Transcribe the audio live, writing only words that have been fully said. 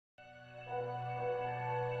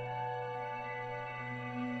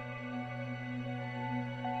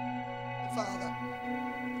Father.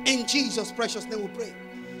 In Jesus' precious name we pray.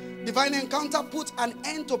 Divine encounter puts an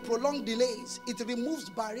end to prolonged delays. It removes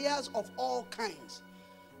barriers of all kinds.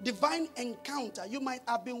 Divine encounter. You might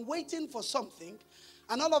have been waiting for something,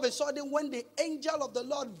 and all of a sudden when the angel of the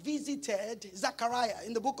Lord visited Zechariah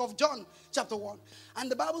in the book of John chapter 1,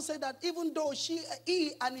 and the Bible said that even though he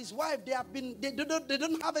and his wife, they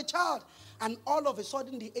don't have a child, and all of a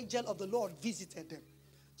sudden the angel of the Lord visited them.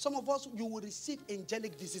 Some of us, you will receive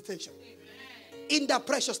angelic visitation. In the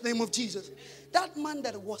precious name of Jesus. That man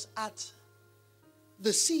that was at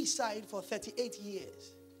the seaside for 38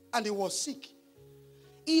 years and he was sick.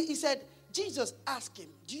 He said, Jesus asked him,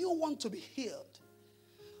 do you want to be healed?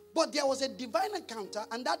 But there was a divine encounter,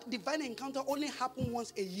 and that divine encounter only happened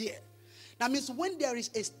once a year. That means when there is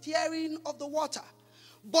a stirring of the water.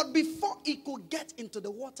 But before he could get into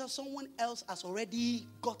the water, someone else has already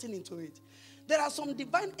gotten into it. There are some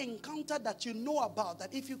divine encounters that you know about,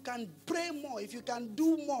 that if you can pray more, if you can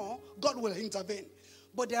do more, God will intervene.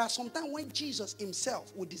 But there are some times when Jesus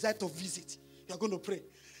himself will decide to visit. You're going to pray.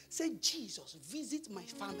 Say, Jesus, visit my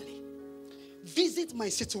family. Visit my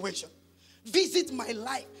situation. Visit my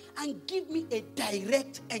life. And give me a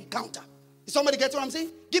direct encounter. Somebody get what I'm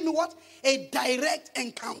saying? Give me what? A direct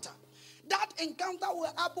encounter. That encounter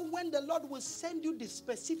will happen when the Lord will send you the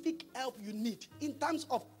specific help you need in terms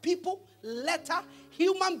of people, letter,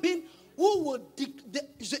 human being who will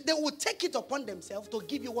they will take it upon themselves to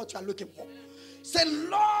give you what you are looking for. Say,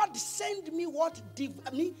 Lord, send me what?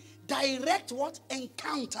 Direct what?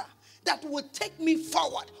 Encounter that will take me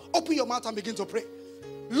forward. Open your mouth and begin to pray.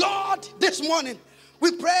 Lord, this morning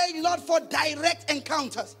we pray, Lord, for direct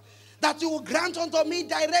encounters. That you will grant unto me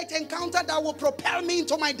direct encounter that will propel me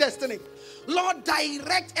into my destiny. Lord,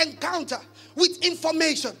 direct encounter with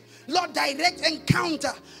information. Lord, direct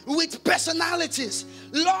encounter with personalities.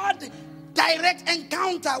 Lord, direct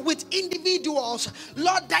encounter with individuals.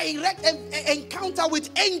 Lord, direct encounter with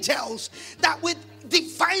angels, that with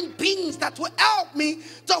divine beings that will help me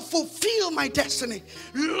to fulfill my destiny.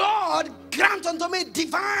 Lord, grant unto me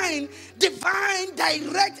divine,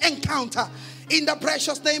 direct encounter in the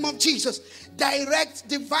precious name of Jesus. Direct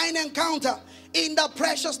divine encounter in the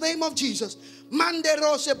precious name of Jesus.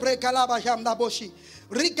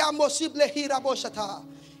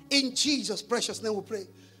 In Jesus' precious name we pray.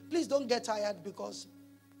 Please don't get tired, because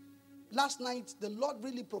last night the Lord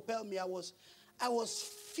really propelled me. I was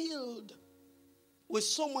filled with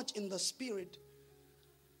so much in the spirit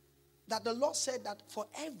that the Lord said that for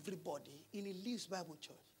everybody in a Leaves Bible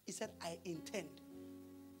Church, he said, I intend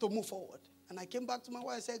to move forward. And I came back to my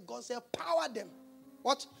wife and said, God said, power them.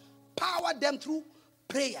 What? Power them through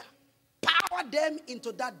prayer. Power them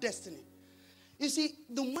into that destiny. You see,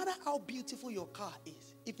 no matter how beautiful your car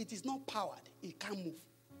is, if it is not powered, it can't move.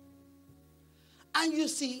 And you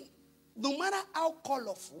see, no matter how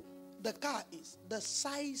colorful the car is, the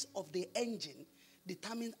size of the engine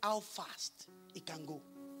determines how fast it can go.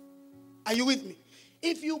 Are you with me?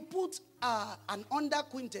 If you put an Honda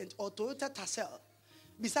Quintet or Toyota Tercel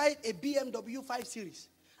beside a BMW 5 Series,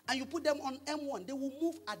 and you put them on M1, they will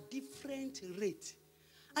move at different rate.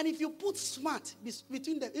 And if you put smart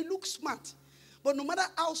between them, it looks smart. But no matter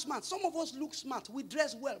how smart, some of us look smart, we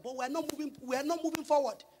dress well, but we are not moving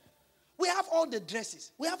forward. We have all the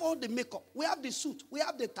dresses, we have all the makeup, we have the suit, we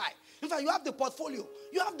have the tie. In fact, you have the portfolio,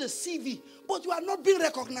 you have the CV, but you are not being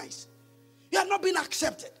recognized. You are not being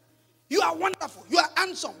accepted. You are wonderful, you are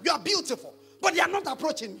handsome, you are beautiful, but they are not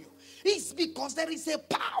approaching you. It's because there is a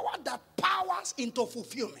power that powers into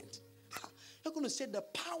fulfillment. You're going to say the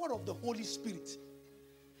power of the Holy Spirit.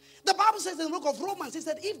 The Bible says in the book of Romans, it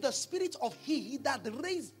said, if the spirit of he that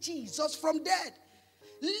raised Jesus from dead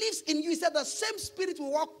lives in you, he said the same spirit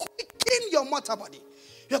will work quicken your mortal body.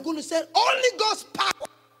 You're going to say, Holy Ghost power.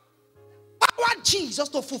 Power Jesus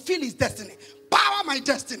to fulfill his destiny. Power my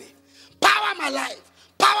destiny. Power my life.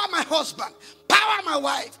 Power my husband. Power my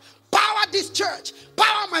wife. Power this church.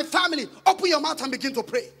 Power my family. Open your mouth and begin to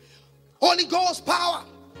pray. Holy Ghost power.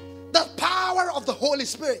 The power of the Holy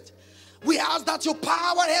Spirit. We ask that you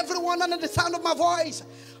power everyone under the sound of my voice.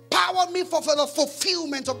 Power me for the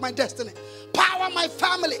fulfillment of my destiny. Power my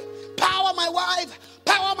family. Power my wife.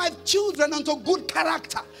 Power my children unto good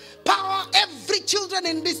character. Power every children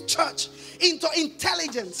in this church into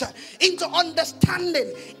intelligence, into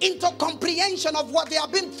understanding, into comprehension of what they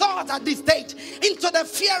have been taught at this stage, into the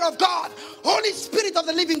fear of God. Holy Spirit of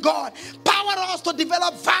the living God, power us to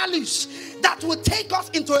develop values that will take us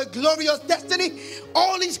into a glorious destiny.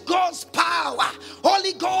 Holy Ghost power,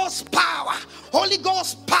 Holy Ghost power, Holy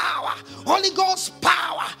Ghost power, Holy Ghost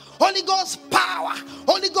power, Holy Ghost power,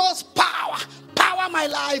 Holy Ghost power. Power my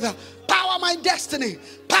life, power my destiny,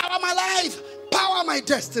 power my life, power my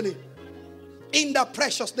destiny. In the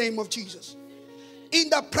precious name of Jesus. In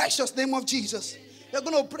the precious name of Jesus. We're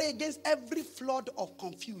going to pray against every flood of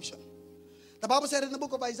confusion. The Bible said in the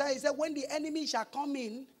book of Isaiah, it said, when the enemy shall come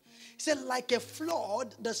in, it said, like a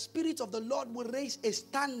flood, the Spirit of the Lord will raise a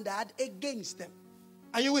standard against them.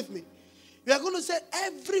 Are you with me? We are going to say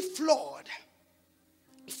every flood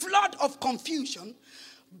of confusion,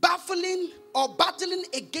 battling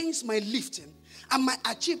against my lifting and my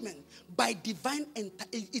achievement by divine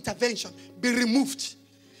intervention, be removed.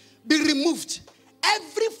 Be removed.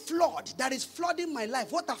 Every flood that is flooding my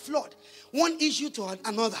life, what a flood. One issue to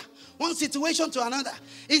another, one situation to another.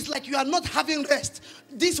 It's like you are not having rest.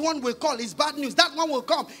 This one will call, it's bad news. That one will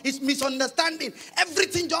come, it's misunderstanding.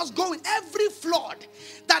 Everything just going. Every flood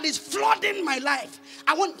that is flooding my life.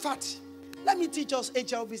 In fact, let me teach us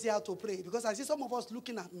HLBC how to pray, because I see some of us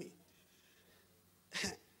looking at me.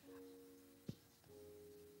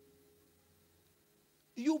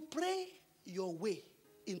 You pray your way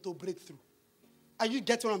into breakthrough. Are you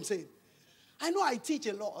getting what I'm saying? I know I teach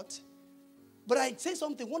a lot, but I say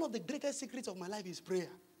something. One of the greatest secrets of my life is prayer.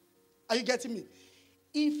 Are you getting me?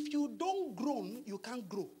 If you don't groan, you can't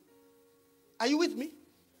grow. Are you with me?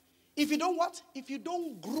 If you don't what? If you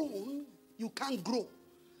don't groan, you can't grow.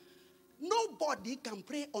 Nobody can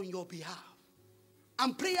pray on your behalf.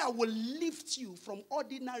 And prayer will lift you from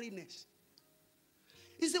ordinariness.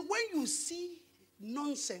 It's that when you see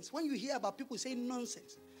nonsense, when you hear about people saying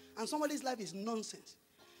nonsense, and somebody's life is nonsense,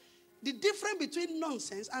 the difference between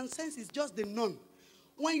nonsense and sense is just the none.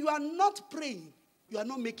 When you are not praying, you are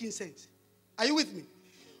not making sense. Are you with me?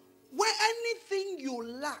 When anything you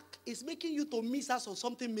lack is making you to miss out on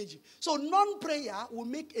something major. So non-prayer will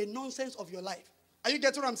make a nonsense of your life. Are you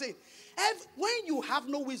getting what I'm saying? When you have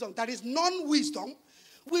no wisdom, that is non-wisdom,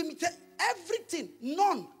 everything,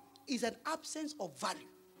 none, is an absence of value.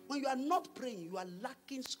 When you are not praying, you are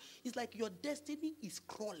lacking. It's like your destiny is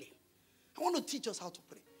crawling. I want to teach us how to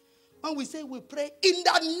pray. When we say we pray in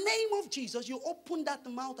the name of Jesus, you open that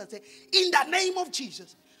mouth and say, in the name of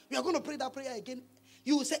Jesus. We are going to pray that prayer again.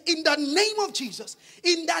 You will say, in the name of Jesus,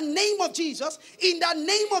 in the name of Jesus, in the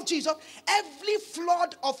name of Jesus, every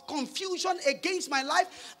flood of confusion against my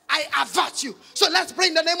life, I avert you. So let's pray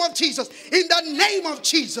in the name of Jesus. In the name of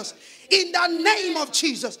Jesus. In the name of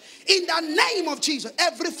Jesus. In the name of Jesus.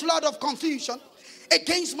 Every flood of confusion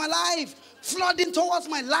against my life, flooding towards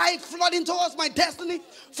my life, flooding towards my destiny,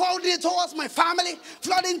 flooding towards my family,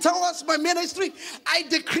 flooding towards my ministry. I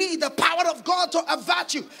decree the power of God to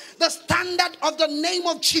avert you. The standard of the name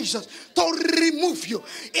of Jesus to remove you.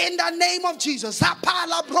 In the name of Jesus.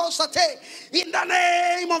 Zapala brosate. In the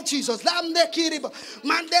name of Jesus.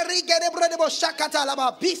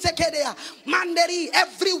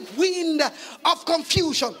 Every wind of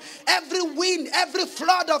confusion, every wind, every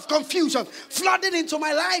flood of confusion, flooding into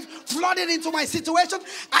my life, flooding into my situation,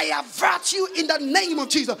 I avert you in the name of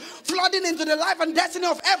Jesus. Flooding into the life and destiny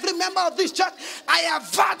of every member of this church, I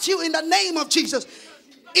avert you in the name of Jesus.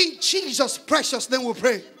 In Jesus' precious name we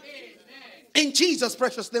pray. In Jesus'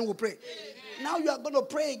 precious name we pray. Now you are going to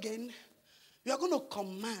pray again. You are going to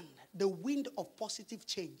command the wind of positive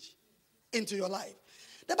change into your life.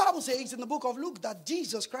 The Bible says in the book of Luke that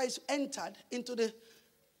Jesus Christ entered into the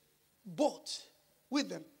boat with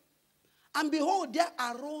them. And behold, there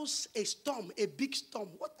arose a storm, a big storm.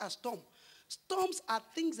 What are storms? Storms are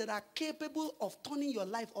things that are capable of turning your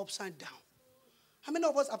life upside down. How many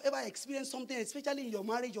of us have ever experienced something, especially in your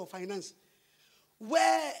marriage or finance,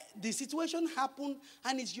 where the situation happened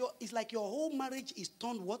and it's like your whole marriage is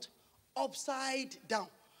turned what? Upside down.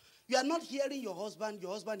 You are not hearing your husband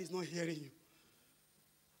is not hearing you.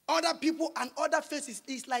 Other people and other faces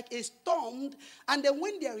is like a storm. And then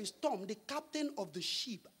when there is storm, the captain of the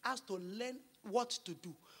ship has to learn what to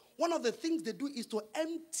do. One of the things they do is to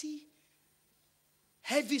empty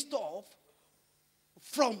heavy stuff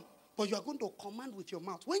but you are going to command with your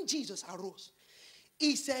mouth. When Jesus arose,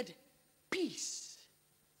 he said, peace,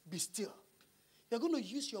 be still. You're going to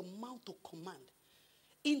use your mouth to command.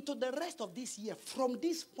 Into the rest of this year, from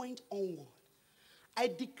this point onward, I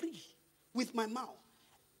decree with my mouth,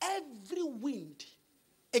 every wind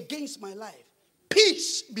against my life,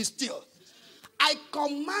 peace be still. I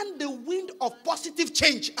command the wind of positive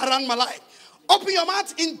change around my life. Open your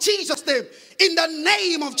mouth in Jesus' name. In the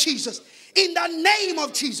name of Jesus. In the name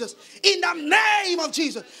of Jesus. In the name of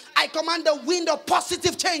Jesus. I command the wind of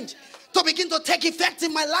positive change to begin to take effect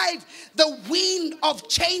in my life. The wind of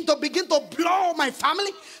change to begin to blow my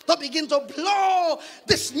family, to begin to blow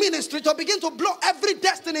this ministry, to begin to blow every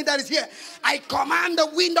destiny that is here. I command the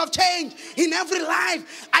wind of change in every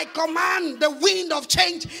life. I command the wind of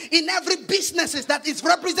change in every business that is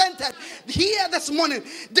represented here this morning.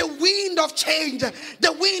 The wind of change,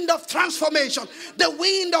 the wind of transformation, the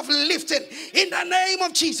wind of lifting in the name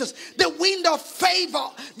of Jesus. The wind of favor,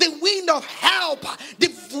 the wind of help,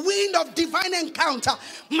 the wind of divine encounter.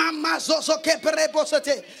 Mama zoso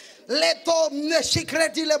keperebosete. Leto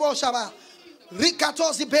neshikreti leboshaba.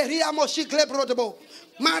 Rikato ziberia moshikle brodebo.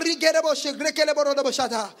 Marigerebo shekrekele brodebo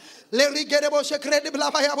shata. Le rigerebo shekredi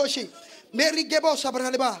blabaya boshi. Merigebo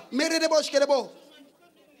shabraleba. Meridebo shkerebo.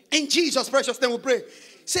 In Jesus' precious name we pray.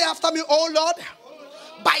 Say after me, oh Lord,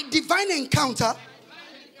 by divine encounter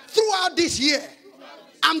throughout this year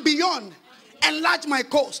and beyond, enlarge my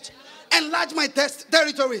coast, enlarge my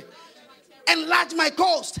territory, enlarge my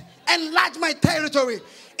coast, enlarge my territory.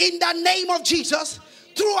 In the name of Jesus,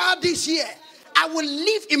 throughout this year, I will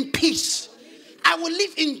live in peace. I will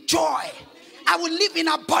live in joy. I will live in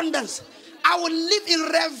abundance. I will live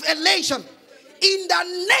in revelation. In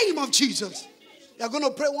the name of Jesus. You're going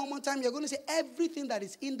to pray one more time. You're going to say everything that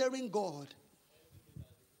is hindering God.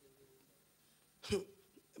 The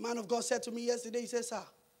man of God said to me yesterday, he said, sir,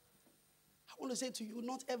 I want to say to you,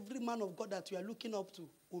 not every man of God that you are looking up to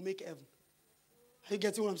will make heaven. Are you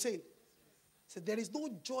getting what I'm saying? He said, there is no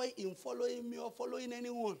joy in following me or following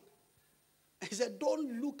anyone. He said,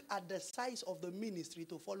 don't look at the size of the ministry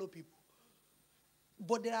to follow people.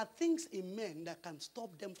 But there are things in men that can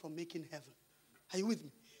stop them from making heaven. Are you with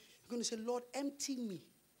me? You're going to say, Lord, empty me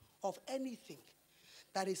of anything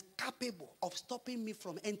that is capable of stopping me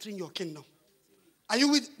from entering your kingdom. Are you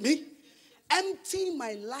with me? Empty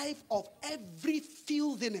my life of every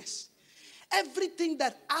filthiness. Everything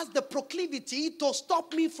that has the proclivity to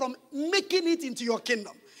stop me from making it into your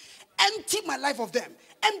kingdom. Empty my life of them.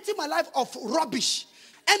 Empty my life of rubbish.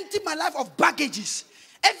 Empty my life of baggages.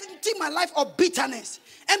 Empty my life of bitterness.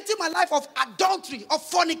 Empty my life of adultery, of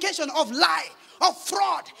fornication, of lie, of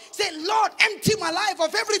fraud. Say, Lord, empty my life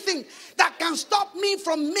of everything that can stop me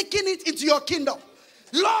from making it into your kingdom.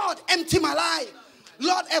 Lord, empty my life.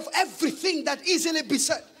 Lord, of everything that easily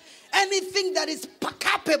beset. Anything that is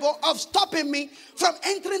capable of stopping me from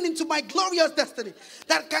entering into my glorious destiny,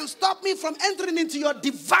 that can stop me from entering into your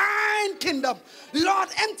divine kingdom. Lord,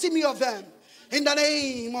 empty me of them. In the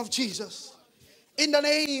name of Jesus. In the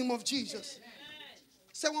name of Jesus.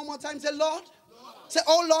 Say one more time. Say, Lord. Say,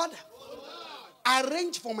 oh Lord.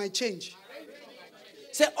 Arrange for my change.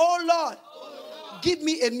 Say, oh Lord. Give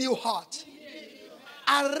me a new heart.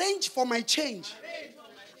 Arrange for my change.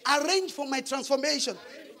 Arrange for my transformation.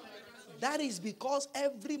 That is because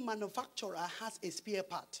every manufacturer has a spare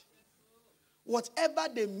part. Whatever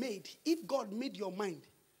they made, if God made your mind.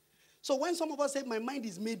 So when some of us say, my mind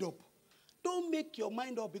is made up, don't make your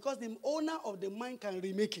mind up because the owner of the mind can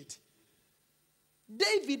remake it.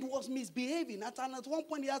 David was misbehaving. At one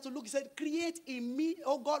point he had to look, he said, create in me,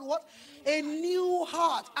 oh God, what? A new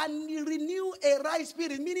heart and renew a right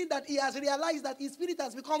spirit, meaning that he has realized that his spirit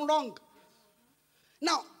has become wrong.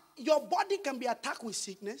 Now, your body can be attacked with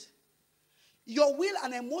sickness. Your will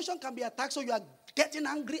and emotion can be attacked, so you are getting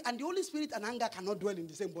angry, and the Holy Spirit and anger cannot dwell in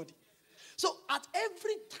the same body. So at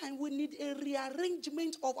every time, we need a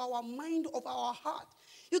rearrangement of our mind, of our heart.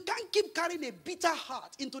 You can't keep carrying a bitter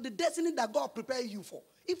heart into the destiny that God prepared you for.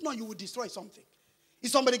 If not, you will destroy something.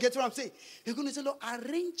 If somebody gets what I'm saying, you're going to say, Lord,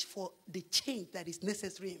 arrange for the change that is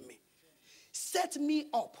necessary in me. Set me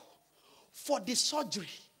up for the surgery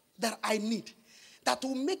that I need, that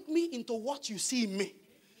will make me into what you see in me.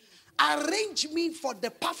 Arrange me for the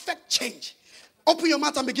perfect change. Open your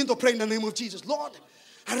mouth and begin to pray in the name of Jesus. Lord,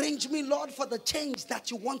 arrange me, Lord, for the change that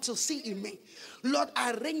you want to see in me. Lord,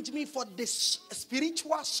 arrange me for this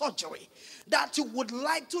spiritual surgery that you would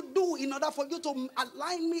like to do in order for you to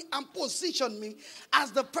align me and position me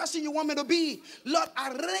as the person you want me to be. Lord,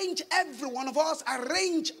 arrange every one of us.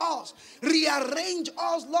 Arrange us. Rearrange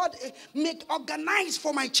us, Lord. Organize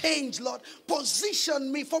for my change, Lord.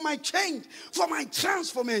 Position me for my change, for my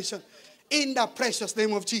transformation. In the precious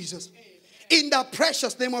name of Jesus. In the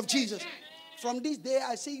precious name of Jesus. From this day,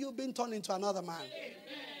 I see you being turned into another man.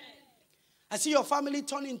 I see your family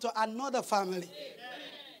turned into another family.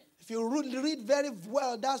 If you read very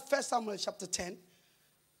well, that's 1 Samuel chapter 10.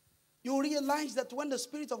 You realize that when the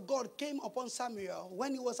Spirit of God came upon Samuel,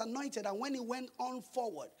 when he was anointed and when he went on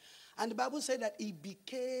forward, and the Bible said that he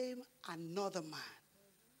became another man.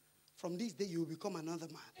 From this day, you will become another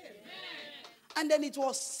man. And then it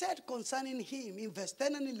was said concerning him in verse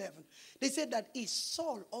 10 and 11. They said that is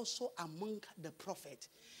Saul also among the prophets,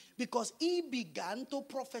 because he began to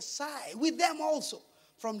prophesy with them also.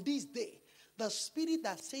 From this day, the spirit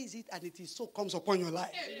that says it and it is so comes upon your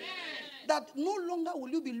life. Amen. That no longer will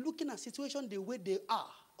you be looking at situations the way they are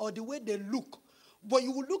or the way they look, but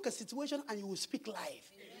you will look at situation and you will speak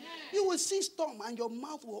life. Amen. You will see storm and your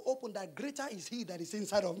mouth will open that greater is he that is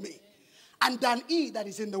inside of me and than he that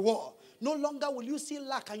is in the world. No longer will you see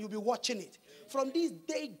lack and you'll be watching it. From this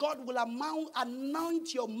day, God will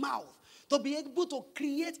anoint your mouth to be able to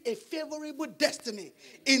create a favorable destiny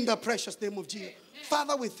in the precious name of Jesus.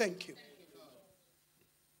 Father, we thank you.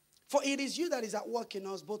 For it is you that is at work in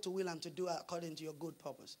us, both to will and to do according to your good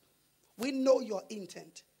purpose. We know your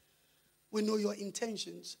intent. We know your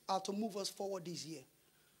intentions are to move us forward this year.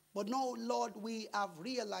 But no, Lord, we have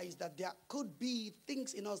realized that there could be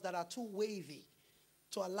things in us that are too wavy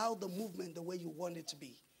to allow the movement the way you want it to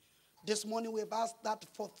be. This morning we've asked that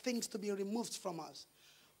for things to be removed from us.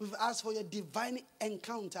 We've asked for your divine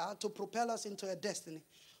encounter to propel us into a destiny.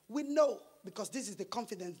 We know, because this is the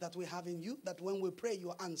confidence that we have in you, that when we pray,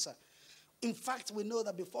 you answer. In fact, we know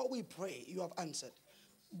that before we pray, you have answered.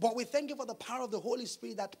 But we thank you for the power of the Holy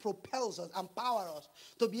Spirit that propels us, empowers us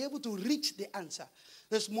to be able to reach the answer.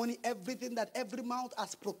 This morning, everything that every mouth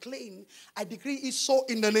has proclaimed, I decree is so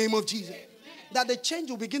in the name of Jesus. That the change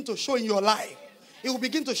will begin to show in your life. It will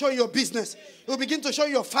begin to show in your business. It will begin to show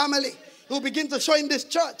in your family. It will begin to show in this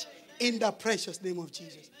church. In the precious name of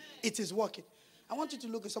Jesus. It is working. I want you to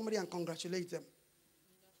look at somebody and congratulate them.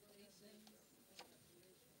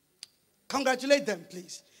 Congratulate them,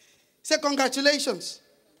 please. Say congratulations.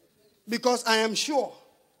 Because I am sure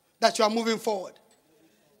that you are moving forward.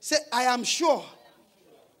 Say, I am sure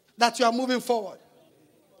that you are moving forward.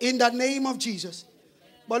 In the name of Jesus.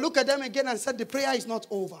 But look at them again and say, the prayer is not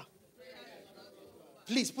over.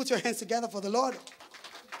 Please put your hands together for the Lord.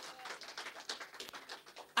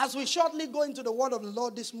 As we shortly go into the word of the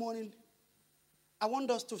Lord this morning, I want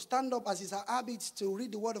us to stand up, as is our habit, to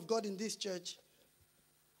read the word of God in this church.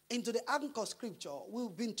 Into the anchor scripture,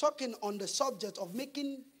 we've been talking on the subject of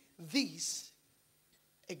making this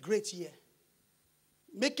a great year.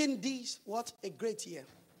 Making this what? A great year.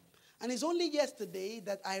 And it's only yesterday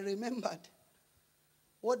that I remembered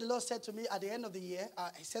what the Lord said to me at the end of the year.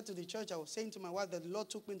 I said to the church, I was saying to my wife that the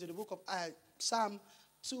Lord took me into the book of Psalm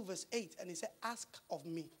 2 verse 8. And he said, ask of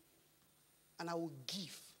me and I will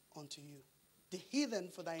give unto you the heathen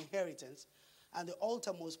for thy inheritance and the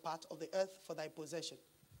uttermost part of the earth for thy possession.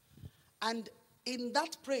 And in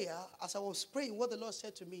that prayer, as I was praying, what the Lord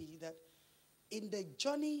said to me, that in the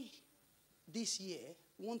journey this year,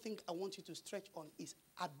 one thing I want you to stretch on is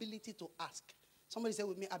ability to ask. Somebody say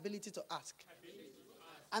with me, ability to ask. Ability to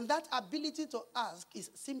ask. And that ability to ask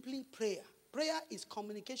is simply prayer. Prayer is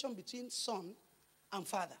communication between son and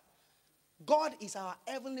father. God is our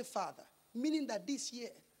heavenly Father, meaning that this year,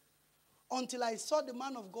 until I saw the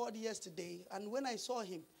man of God yesterday, and when I saw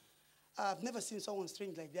him, I've never seen someone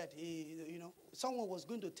strange like that. Someone was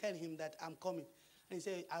going to tell him that I'm coming. And he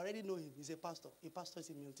said, I already know him. He's a pastor. He pastors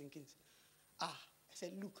in Milton Keynes. I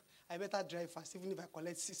said, look, I better drive fast, even if I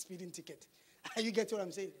collect 6 speeding ticket. You get what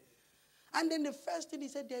I'm saying? And then the first thing he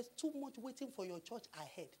said, there's too much waiting for your church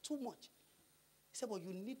ahead. Too much. He said, well,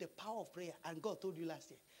 you need the power of prayer. And God told you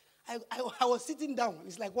last year. I was sitting down.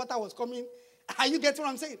 It's like water was coming. You get what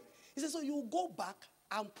I'm saying? He said, so you go back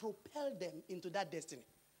and propel them into that destiny.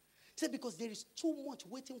 He said, because there is too much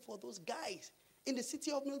waiting for those guys in the city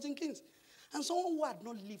of Milton Keynes. And someone who had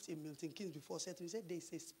not lived in Milton Keynes before said to me, he said, there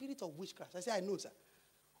is a spirit of witchcraft. I said, I know, sir.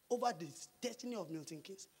 Over the destiny of Milton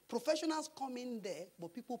Keynes. Professionals come in there,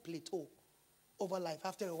 but people plateau over life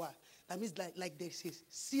after a while. That means like there's a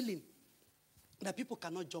ceiling that people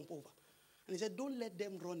cannot jump over. And he said, don't let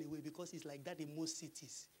them run away, because it's like that in most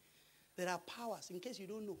cities. There are powers, in case you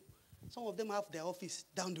don't know. Some of them have their office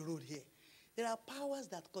down the road here. There are powers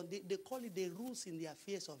that they call it the rules in the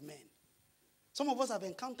affairs of men. Some of us have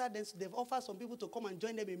encountered them. So they've offered some people to come and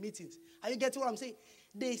join them in meetings. Are you getting what I'm saying?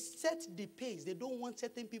 They set the pace. They don't want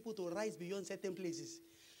certain people to rise beyond certain places.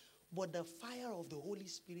 But the fire of the Holy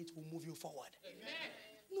Spirit will move you forward. Amen.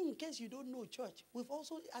 No, in case you don't know, church, we've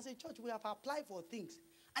also, as a church, we have applied for things.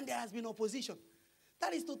 And there has been opposition.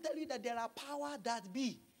 That is to tell you that there are power that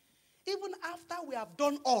be. Even after we have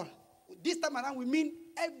done all, this time around we mean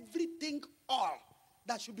everything all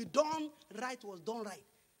that should be done right was done right.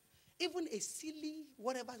 Even a silly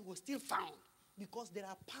whatever was still found, because there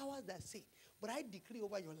are powers that say, but I decree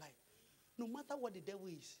over your life, no matter what the devil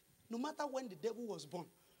is, no matter when the devil was born,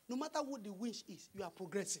 no matter what the wish is, you are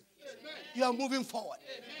progressing. Amen. You are moving forward.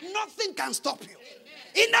 Amen. Nothing can stop you.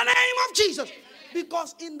 Amen. In the name of Jesus.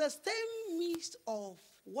 Because in the same midst of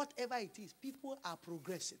whatever it is, people are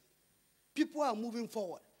progressing. People are moving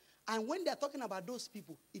forward. And when they're talking about those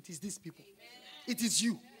people, it is these people. Amen. It is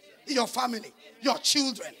you, your family, your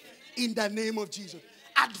children. In the name of Jesus.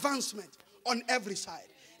 Advancement on every side.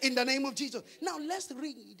 In the name of Jesus. Now let's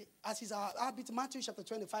read, as is our habit, Matthew chapter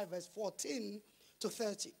 25, verse 14 to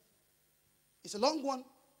 30. It's a long one,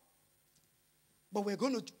 but we're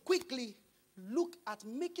going to quickly look at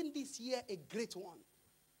making this year a great one.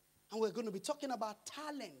 And we're going to be talking about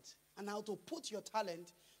talent and how to put your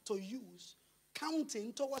talent to use,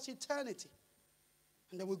 counting towards eternity.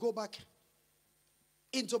 And then we go back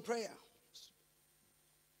into prayer.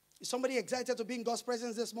 Is somebody excited to be in God's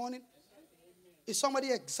presence this morning? Is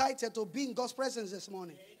somebody excited to be in God's presence this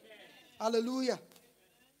morning? Amen. Hallelujah.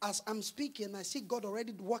 As I'm speaking, I see God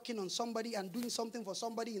already working on somebody and doing something for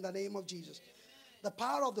somebody in the name of Jesus. Amen. The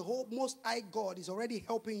power of the whole Most High God is already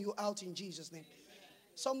helping you out in Jesus' name. Amen.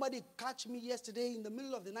 Somebody catch me yesterday in the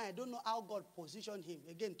middle of the night. I don't know how God positioned him.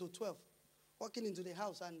 Again, to 12. Walking into the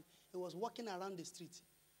house and he was walking around the street.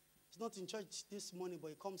 He's not in church this morning, but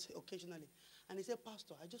he comes occasionally. And he said,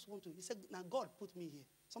 Pastor, I just want to. He said, now God put me here.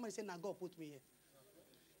 Somebody said, now God put me here.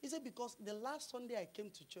 He said, because the last Sunday I came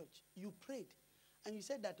to church, you prayed. And you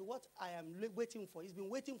said that what I am waiting for, he's been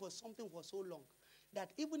waiting for something for so long,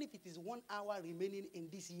 that even if it is 1 hour remaining in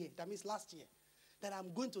this year, that means last year, that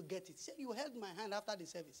I'm going to get it. He said, you held my hand after the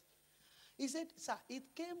service. He said, sir, it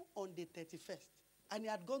came on the 31st. And he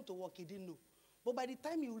had gone to work, he didn't know. But by the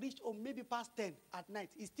time you reached home, maybe past 10 at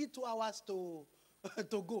night, it's still 2 hours to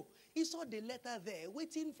go. He saw the letter there,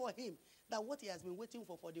 waiting for him, that what he has been waiting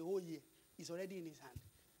for the whole year is already in his hand.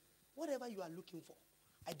 Whatever you are looking for,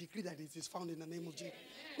 I decree that it is found in the name of Jesus.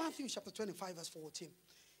 Matthew chapter 25, verse 14.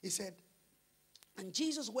 He said, and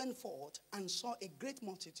Jesus went forth and saw a great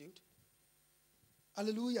multitude.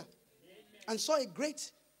 Hallelujah. Amen. And saw a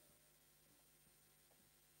great,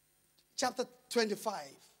 chapter 25.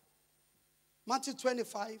 Matthew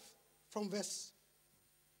 25 from verse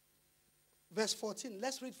 14.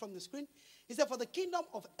 Let's read from the screen. He said, for the kingdom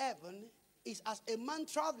of heaven is as a man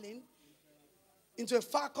traveling into a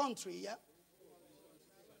far country. Yeah.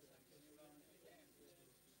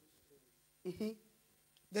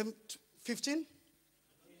 Then 15.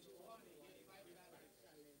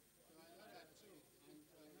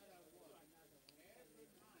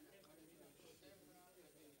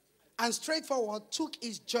 And straightforward took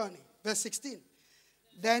his journey. Verse 16.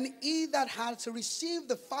 Then he that had received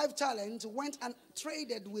the 5 talents went and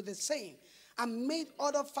traded with the same and made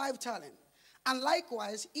other 5 talents. And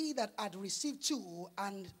likewise he that had received 2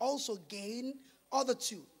 and also gained other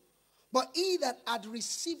 2. But he that had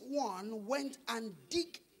received 1 went and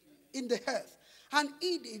digged in the earth and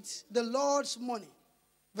hid it the Lord's money.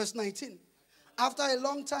 Verse 19. After a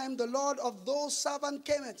long time the Lord of those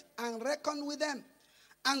servants came and reckoned with them.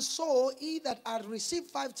 And so he that had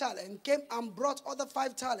received 5 talents came and brought other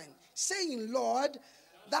 5 talents, saying, Lord,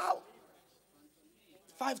 thou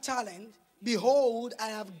 5 talents, behold, I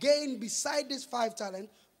have gained beside this 5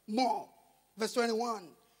 talents more. Verse 21.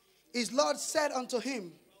 His Lord said unto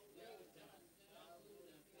him,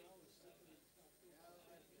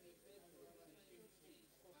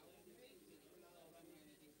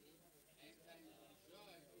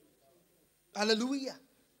 hallelujah.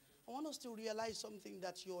 I want us to realize something,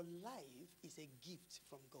 that your life is a gift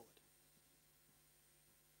from God.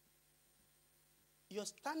 Your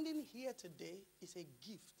standing here today is a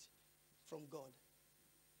gift from God.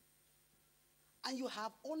 And you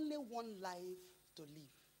have only one life to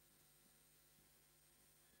live.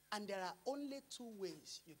 And there are only 2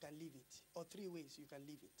 ways you can live it, or 3 ways you can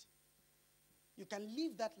live it. You can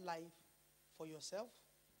live that life for yourself.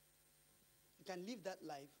 You can live that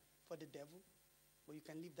life for the devil. But you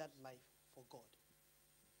can live that life for God.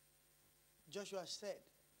 Joshua said,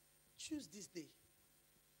 choose this day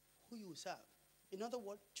who you will serve. In other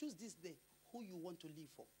words, choose this day who you want to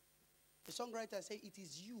live for. The songwriter said, it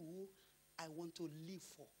is you I want to live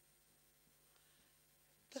for.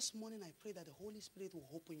 This morning I pray that the Holy Spirit will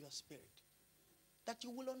open your spirit. That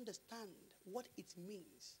you will understand what it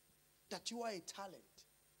means. That you are a talent.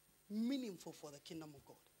 Meaningful for the kingdom of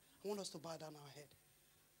God. I want us to bow down our head.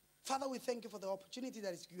 Father, we thank you for the opportunity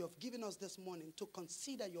that you have given us this morning to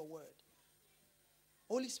consider your word.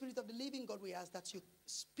 Holy Spirit of the living God, we ask that you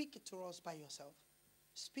speak to us by yourself.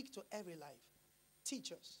 Speak to every life.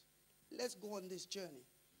 Teach us. Let's go on this journey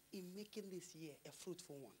in making this year a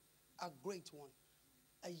fruitful one, a great one,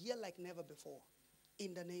 a year like never before.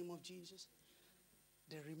 In the name of Jesus.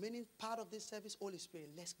 The remaining part of this service, Holy Spirit,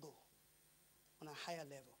 let's go on a higher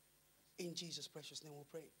level. In Jesus' precious name we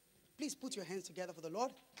pray. Please put your hands together for the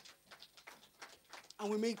Lord.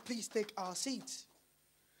 And we may please take our seats.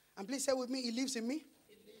 And please say with me, He lives in me.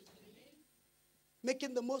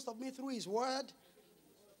 Making the most of me through His word.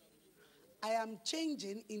 I am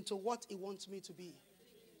changing into what He wants me to be.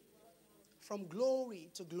 From glory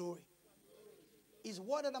to glory. His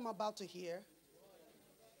word that I'm about to hear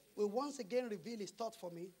will once again reveal His thought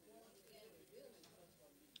for me.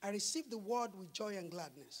 I receive the word with joy and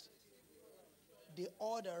gladness. The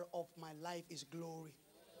order of my life is glory.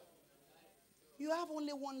 You have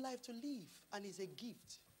only one life to live, and it's a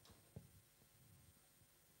gift.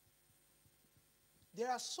 There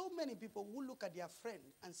are so many people who look at their friend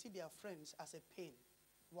and see their friends as a pain,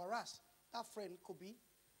 whereas that friend could be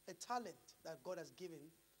a talent that God has given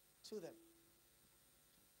to them.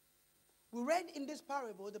 We read in this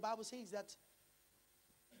parable, the Bible says that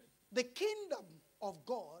the kingdom of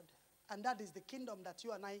God, and that is the kingdom that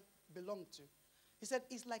you and I belong to, He said,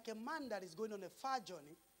 it's like a man that is going on a far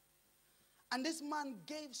journey, and this man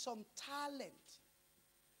gave some talent.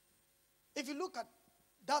 If you look at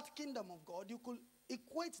that kingdom of God, you could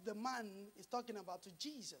equate the man is talking about to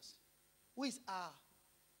Jesus, who is our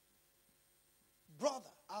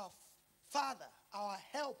brother, our Father, our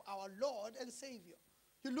help, our Lord and Savior.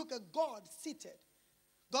 You look at God seated,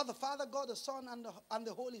 God the Father, God the Son, and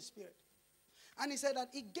the Holy Spirit. And He said that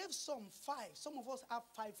He gave some 5. Some of us have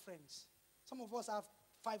 5 friends. Some of us have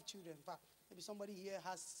 5 children. In fact, maybe somebody here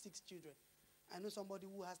has 6 children. I know somebody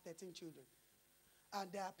who has 13 children.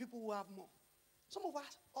 And there are people who have more. Some of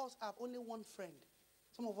us have only one friend.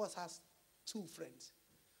 Some of us has 2 friends.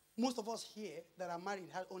 Most of us here that are married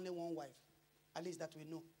have only one wife. At least that we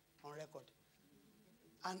know on record.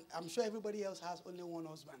 And I'm sure everybody else has only one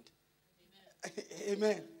husband. Amen.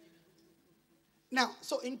 Amen. Now,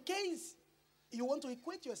 so in case you want to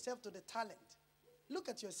equate yourself to the talent, look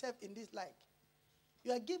at yourself in this light.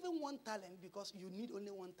 You are given one talent because you need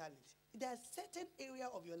only one talent. There are certain area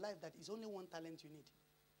of your life that is only one talent you need.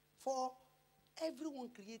 For everyone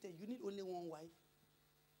created, you need only one wife,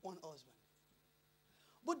 one husband.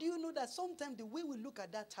 But do you know that sometimes the way we look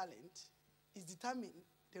at that talent is determine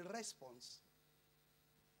the response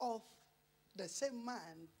of the same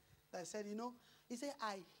man that said, he said,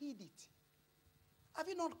 I hid it. Have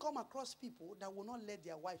you not come across people that will not let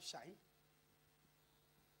their wife shine?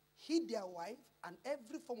 Hid their wife, and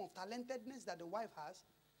every form of talentedness that the wife has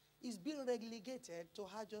is being relegated to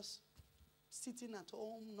her just sitting at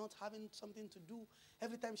home, not having something to do.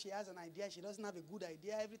 Every time she has an idea, she doesn't have a good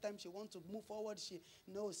idea. Every time she wants to move forward, she,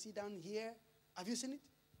 sit down here. Have you seen it?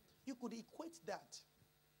 You could equate that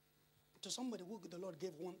to somebody who the Lord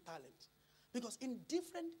gave one talent. Because in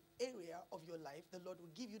different area of your life, the Lord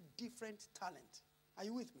will give you different talent. Are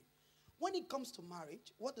you with me? When it comes to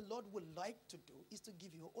marriage, what the Lord would like to do is to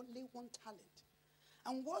give you only one talent.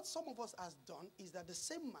 And what some of us has done is that the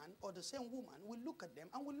same man or the same woman will look at them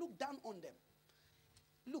and will look down on them.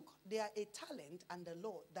 Look, they are a talent and the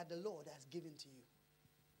Lord has given to you.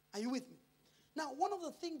 Are you with me? Now, one of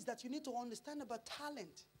the things that you need to understand about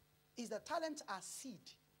talent is that talents are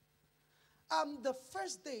seed. The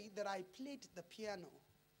first day that I played the piano,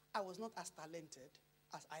 I was not as talented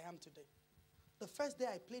as I am today. The first day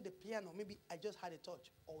I played the piano, maybe I just had a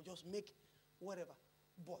touch or just make whatever.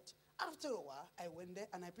 But after a while, I went there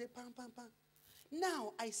and I played pam, pam, pam.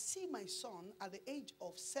 Now, I see my son at the age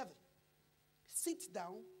of 7 sit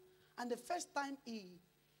down, and the first time he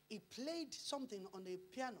played something on the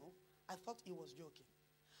piano, I thought he was joking.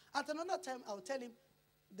 At another time, I'll tell him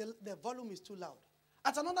the volume is too loud.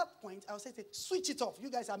 At another point, I'll say, switch it off. You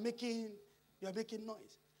guys are making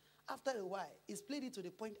noise. After a while, he's played it to the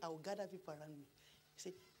point I will gather people around me. He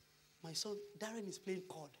say, my son, Darren is playing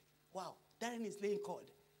chord. Wow, Darren is playing chord.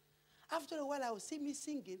 After a while, I will see me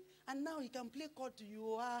singing, and now he can play chord to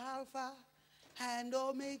you are Alpha and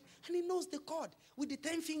Omega, and he knows the chord with the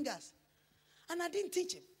 10 fingers. And I didn't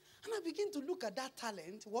teach him. And I begin to look at that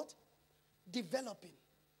talent, what? Developing.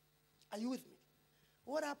 Are you with me?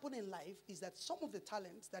 What happened in life is that some of the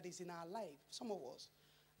talents that is in our life, some of us,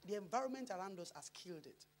 the environment around us has killed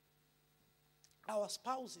it. Our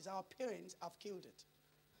spouses, our parents have killed it.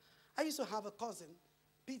 I used to have a cousin,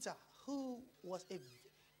 Peter, who was a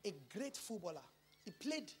great footballer. He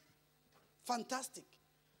played fantastic.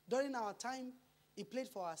 During our time, he played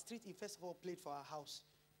for our street. He first of all played for our house.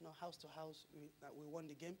 House to house, we won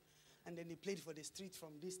the game. And then he played for the street,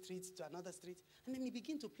 from this street to another street. And then he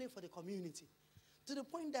began to play for the community. To the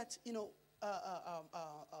point that,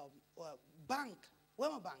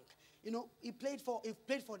 Wema Bank, he played for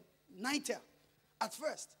Niger at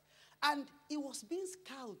first. And he was being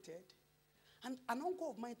scouted. And an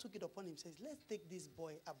uncle of mine took it upon him, says, let's take this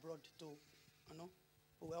boy abroad to,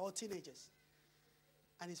 we were all teenagers.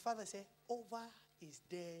 And his father said, over his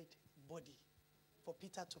dead body for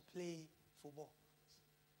Peter to play football.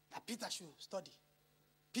 That Peter should study.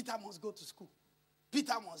 Peter must go to school.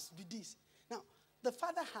 Peter must be this. Now, the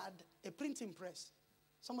father had a printing press.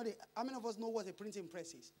 Somebody, how many of us know what a printing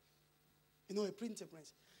press is? You know a printing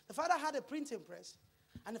press. The father had a printing press,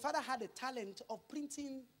 and the father had a talent of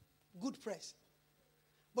printing good press.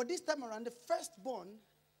 But this time around, the firstborn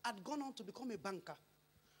had gone on to become a banker.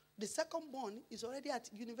 The secondborn is already at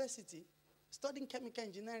university studying chemical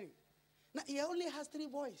engineering. Now, he only has 3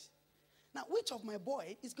 boys. Now, which of my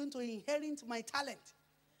boy is going to inherit my talent?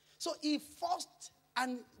 So he forced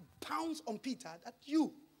and pounced on Peter that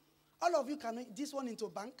all of you can, this one into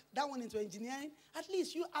bank, that one into engineering. At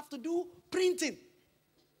least you have to do printing.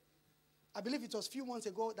 I believe it was a few months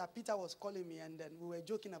ago that Peter was calling me, and then we were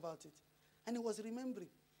joking about it. And he was remembering.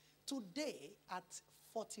 Today, at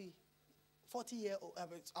 40 year old,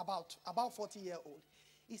 about 40 year old,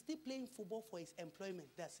 he's still playing football for his employment.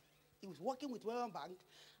 He was working with Welland Bank,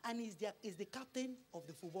 and he's the captain of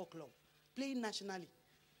the football club, playing nationally.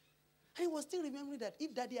 And he was still remembering that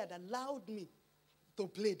if Daddy had allowed me to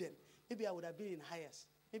play then, maybe I would have been in Highers.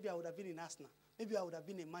 Maybe I would have been in Arsenal. Maybe I would have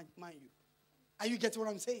been in Man U. Are you getting what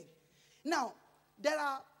I'm saying? Now, there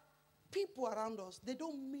are people around us, they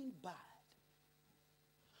don't mean bad.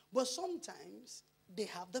 But sometimes they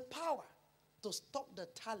have the power to stop the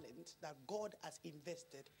talent that God has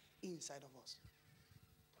invested inside of us.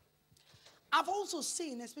 I've also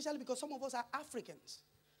seen, especially because some of us are Africans,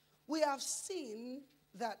 we have seen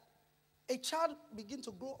that a child begin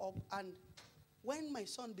to grow up, and when my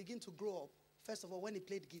son began to grow up, first of all, when he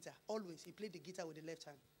played guitar, always he played the guitar with the left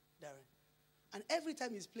hand, Darren. And every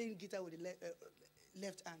time he's playing guitar with the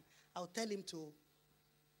left hand, I'll tell him to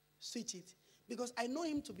switch it, because I know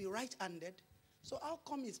him to be right-handed. So how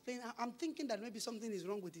come he's playing? I'm thinking that maybe something is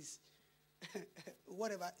wrong with his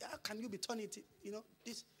whatever. How can you be turning it,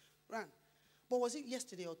 this run? But was it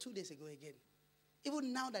yesterday or 2 days ago again?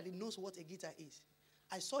 Even now that he knows what a guitar is,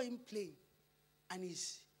 I saw him playing, and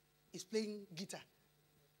he's playing guitar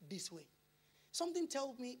this way. Something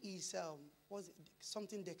tells me he's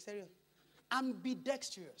something dexterous,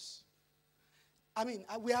 ambidextrous. I mean,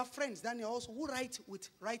 we have friends, Daniel, also, who write with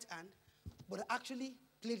right hand, but actually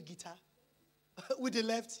played guitar with the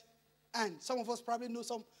left hand. Some of us probably know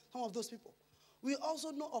some of those people. We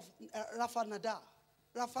also know of Rafa Nadal.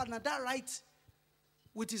 Rafa Nadal writes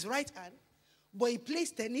with his right hand, but he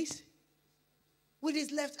plays tennis with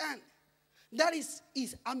his left hand. That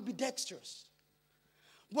is ambidextrous.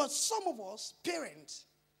 But some of us, parents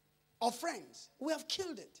or friends, we have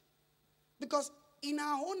killed it. Because in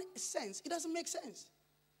our own sense, it doesn't make sense.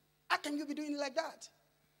 How can you be doing it like that?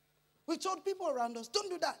 We told people around us, don't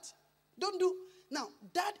do that. Don't do. Now,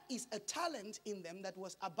 that is a talent in them that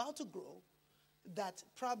was about to grow that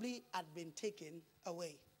probably had been taken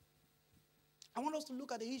away. I want us to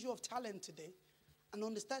look at the issue of talent today and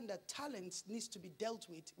understand that talent needs to be dealt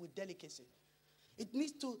with delicacy.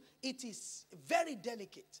 It is very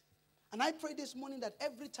delicate. And I pray this morning that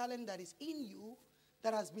every talent that is in you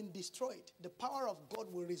that has been destroyed, the power of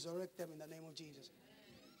God will resurrect them in the name of Jesus.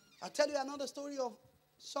 I'll tell you another story of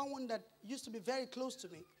someone that used to be very close to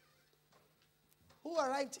me, who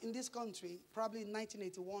arrived in this country probably in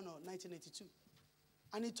 1981 or 1982.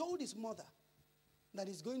 And he told his mother that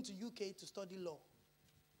he's going to UK to study law.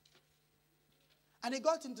 And he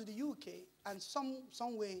got into the UK, and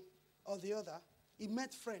some way or the other, he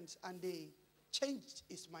met friends, and they changed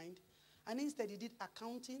his mind. And instead, he did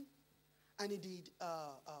accounting, and he did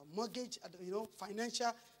mortgage,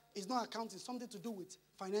 financial. It's not accounting, something to do with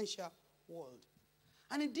financial world.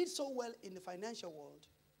 And he did so well in the financial world.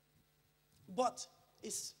 But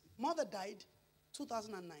his mother died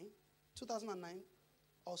 2009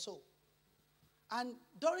 or so. And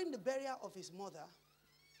during the burial of his mother,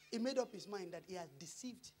 he made up his mind that he had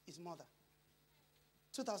deceived his mother.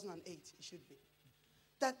 2008, it should be.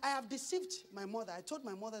 That I have deceived my mother. I told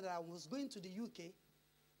my mother that I was going to the UK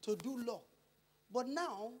to do law. But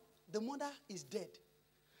now, the mother is dead.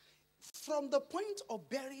 From the point of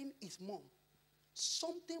burying his mom,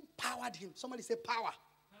 something powered him. Somebody say power.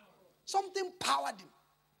 Something powered him.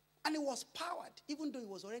 And he was powered, even though he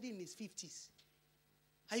was already in his 50s.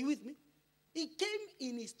 Are you with me? He came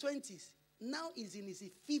in his 20s. Now he's in his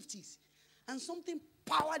 50s. And something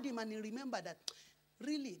powered him, and he remembered that,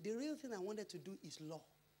 really, the real thing I wanted to do is law.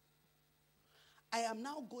 I am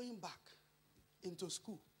now going back into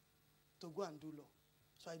school to go and do law.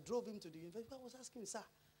 So I drove him to the university. I was asking, sir,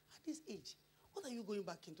 at this age, what are you going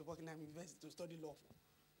back into Buckingham University to study law for?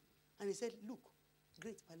 And he said, look,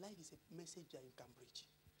 great, my life is a message that you can preach.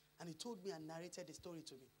 And he told me and narrated the story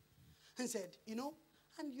to me. And said, you know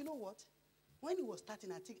what? When he was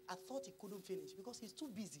starting, I thought he couldn't finish because he's too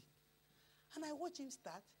busy. And I watched him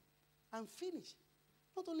start and finish.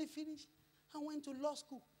 Not only finish, and went to law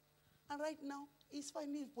school. And right now, he's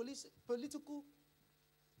finding political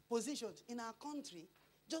positions in our country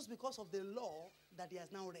just because of the law that he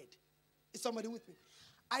has now read. Is somebody with me?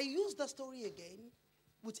 I use the story again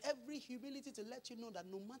with every humility to let you know that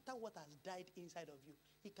no matter what has died inside of you,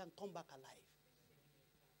 he can come back alive.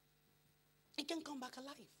 He can come back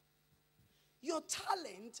alive. Your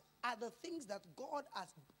talent are the things that God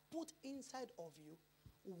has put inside of you.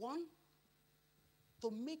 One,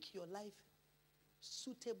 to make your life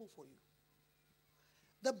suitable for you.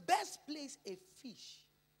 The best place a fish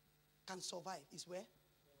can survive is where?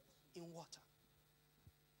 In water.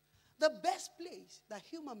 The best place that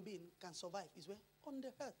human being can survive is where? On the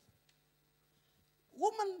earth.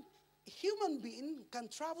 Human being can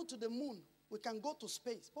travel to the moon. We can go to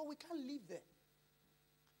space, but we can't live there.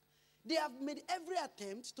 They have made every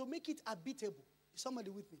attempt to make it habitable. Is somebody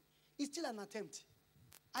with me? It's still an attempt.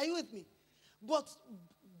 Are you with me? But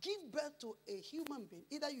give birth to a human being.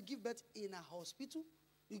 Either you give birth in a hospital,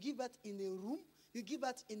 you give birth in a room, you give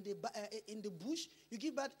birth in the bush, you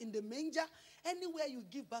give birth in the manger. Anywhere you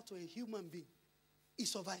give birth to a human being, it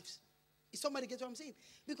survives. Is somebody get what I'm saying?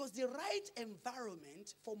 Because the right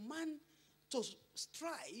environment for man to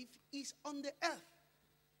strive is on the earth.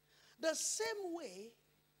 The same way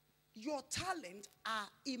your talents are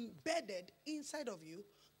embedded inside of you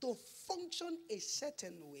to function a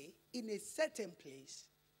certain way in a certain place,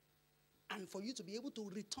 and for you to be able to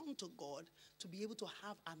return to God, to be able to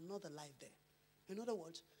have another life there. In other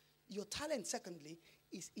words, your talent, secondly,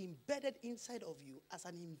 is embedded inside of you as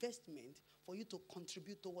an investment for you to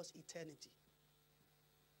contribute towards eternity.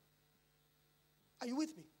 Are you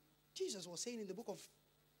with me? Jesus was saying in the book of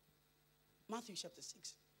Matthew chapter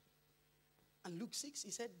 6 and Luke 6,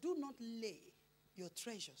 he said, do not lay your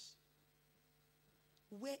treasures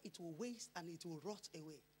where it will waste and it will rot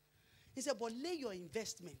away. He said, but lay your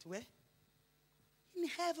investment where? In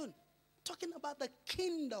heaven. Talking about the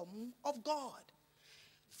kingdom of God.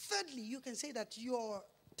 Thirdly, you can say that your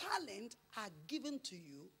talent are given to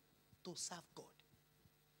you to serve God.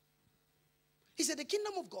 He said the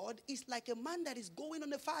kingdom of God is like a man that is going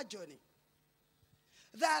on a far journey.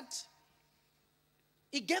 That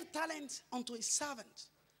he gave talent unto his servants.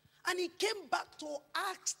 And he came back to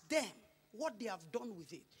ask them what they have done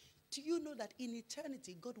with it. Do you know that in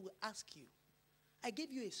eternity, God will ask you, I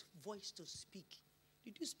gave you a voice to speak.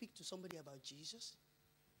 Did you speak to somebody about Jesus?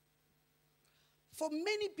 For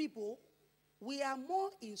many people, we are more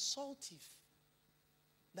insultive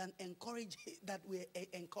than that we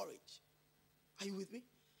encourage. Are you with me?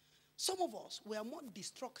 Some of us, we are more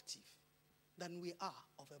destructive than we are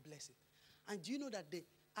of a blessing. And do you know that the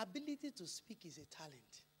ability to speak is a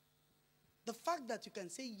talent? The fact that you can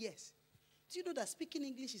say yes. Do you know that speaking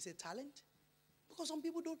English is a talent? Because some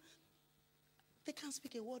people they can't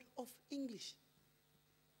speak a word of English.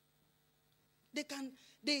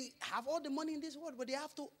 They have all the money in this world, but they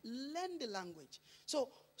have to learn the language. So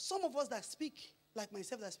some of us that speak, like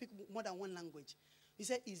myself, that speak more than one language, he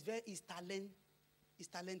said is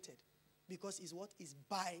talented. Because it's what? Is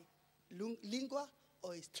bilingual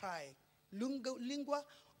or is trilingual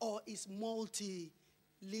or is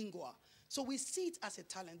multilingual. So we see it as a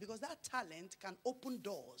talent because that talent can open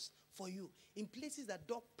doors for you in places that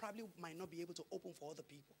door probably might not be able to open for other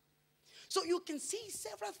people. So you can see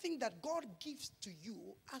several things that God gives to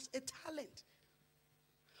you as a talent.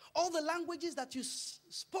 All the languages that you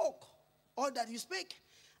spoke or that you speak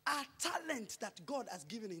are talents that God has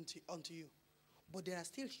given unto you. But there are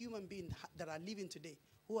still human beings that are living today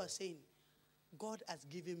who are saying, God has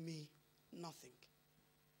given me nothing.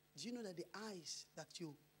 Do you know that the eyes that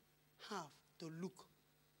you have to look,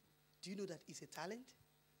 do you know that it's a talent?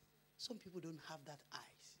 Some people don't have that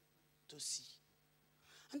eyes to see.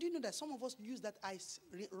 And do you know that some of us use that eyes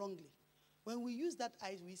wrongly? When we use that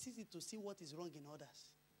eyes, we use it to see what is wrong in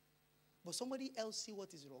others. But somebody else see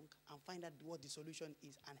what is wrong and find out what the solution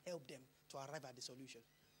is and help them to arrive at the solution.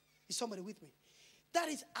 Is somebody with me? That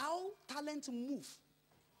is how talent move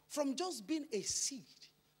from just being a seed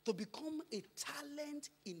to become a talent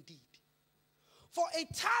indeed. For a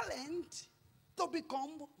talent to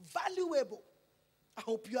become valuable, I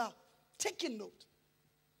hope you are taking note.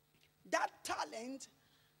 That talent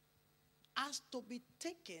has to be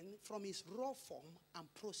taken from its raw form and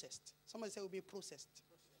processed. Somebody say it will be processed.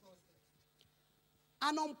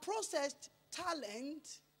 An unprocessed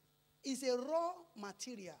talent is a raw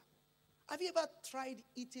material. Have you ever tried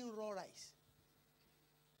eating raw rice?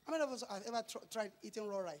 How many of us have ever tried eating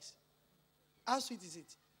raw rice? How sweet is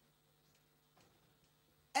it?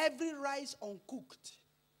 Every rice uncooked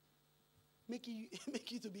make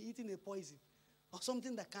you to be eating a poison or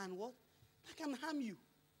something that can what? That can harm you.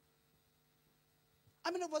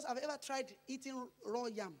 How many of us have ever tried eating raw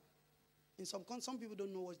yam? In some people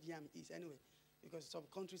don't know what yam is anyway, because some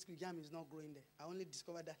countries yam is not growing there. I only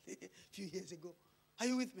discovered that a few years ago. Are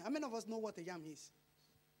you with me? How many of us know what a yam is?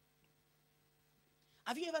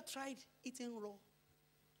 Have you ever tried eating raw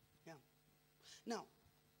yam? Now,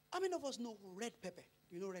 how many of us know red pepper?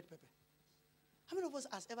 You know red pepper? How many of us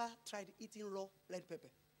has ever tried eating raw red pepper?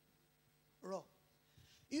 Raw.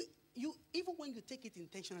 You even when you take it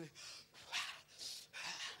intentionally,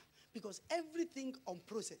 because everything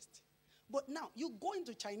unprocessed. But now you go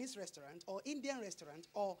into Chinese restaurant or Indian restaurant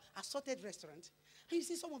or assorted restaurant, and you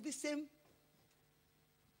see some of the same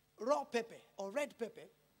raw pepper or red pepper.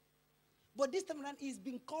 But this time around it's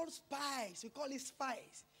been called spice. We call it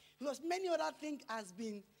spice. Because many other things has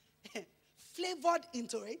been flavored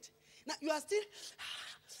into it. Now you are still,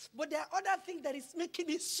 but there are other things that is making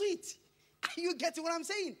it sweet. You get what I'm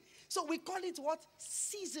saying? So we call it what?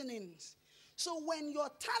 Seasonings. So when your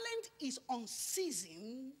talent is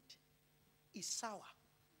unseasoned, it's sour.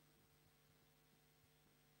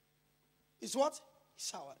 It's what?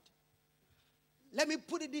 Soured. Let me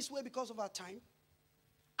put it this way because of our time.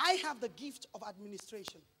 I have the gift of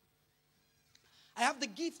administration. I have the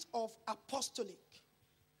gift of apostolic.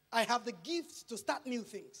 I have the gift to start new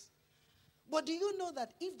things. But do you know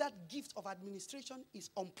that if that gift of administration is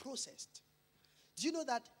unprocessed, do you know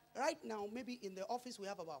that right now, maybe in the office, we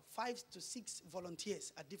have about 5 to 6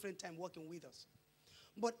 volunteers at different times working with us.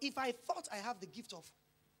 But if I thought I have the gift of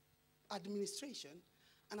administration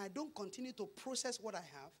and I don't continue to process what I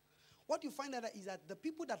have, what you find out is that the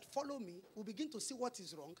people that follow me will begin to see what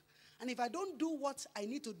is wrong. And if I don't do what I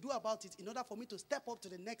need to do about it in order for me to step up to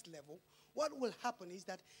the next level, what will happen is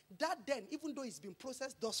that then, even though it's been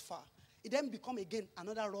processed thus far, it then become again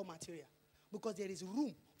another raw material. Because there is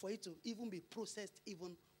room for it to even be processed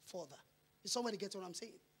even further. Is somebody get what I'm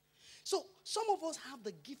saying? So some of us have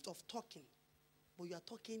the gift of talking, but you are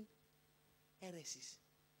talking heresies.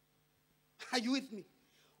 Are you with me?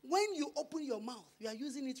 When you open your mouth, you are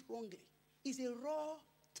using it wrongly. It's a raw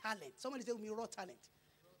talent. Somebody say with me, raw talent.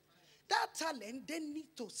 That talent then need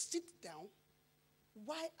to sit down.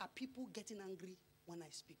 Why are people getting angry when I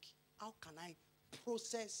speak? How can I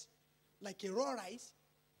process like a raw rice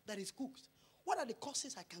that is cooked? What are the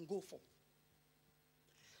causes I can go for?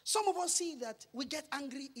 Some of us see that we get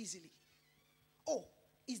angry easily. Oh,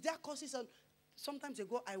 is there causes? Sometimes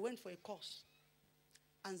ago, I went for a course.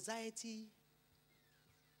 Anxiety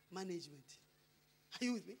management. Are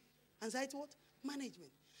you with me? Anxiety what?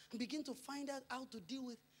 Management. And begin to find out how to deal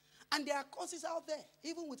with. And there are courses out there,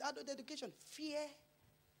 even with adult education. Fear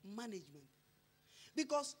management.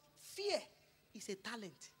 Because fear is a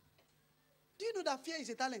talent. Do you know that fear is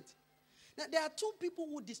a talent? Now, there are two people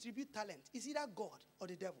who distribute talent. It's either God or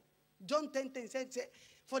the devil. John 10:10 said,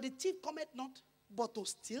 for the thief cometh not, but to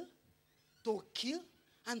steal, to kill,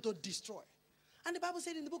 and to destroy. And the Bible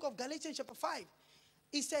said in the book of Galatians chapter 5,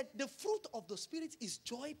 it said, the fruit of the Spirit is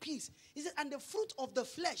joy, peace. He said, and the fruit of the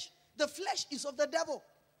flesh is of the devil.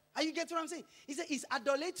 Are you getting what I'm saying? He said, it's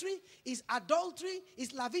idolatry, it's adultery,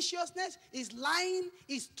 it's lasciviousness, it's lying,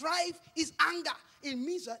 it's strife, it's anger. It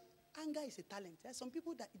means that anger is a talent. There are some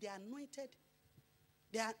people that they are anointed.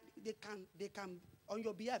 They can on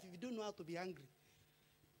your behalf, if you don't know how to be angry,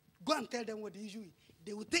 go and tell them what the issue is.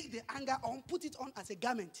 They will take the anger on, put it on as a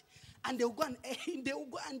garment, and they will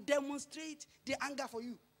go and demonstrate the anger for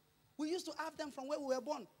you. We used to have them from where we were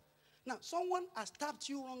born. Now, someone has tapped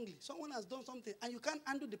you wrongly. Someone has done something, and you can't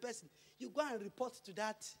handle the person. You go and report to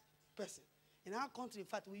that person. In our country, in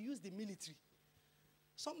fact, we use the military.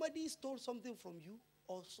 Somebody stole something from you,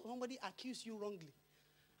 or somebody accused you wrongly,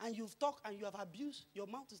 and you've talked and you have abused, your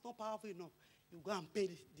mouth is not powerful enough. You go and pay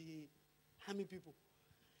the army people.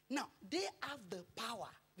 Now, they have the power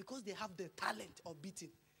because they have the talent of beating.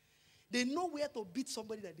 They know where to beat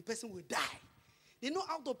somebody that the person will die. They know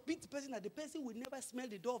how to beat the person that the person will never smell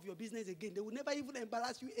the door of your business again. They will never even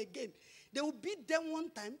embarrass you again. They will beat them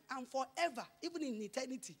one time and forever, even in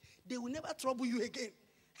eternity, they will never trouble you again.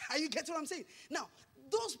 Are you getting what I'm saying? Now,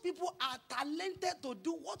 those people are talented to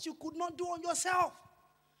do what you could not do on yourself.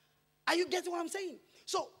 Are you getting what I'm saying?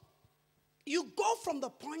 So, you go from the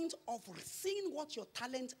point of seeing what your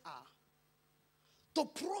talents are to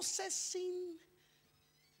processing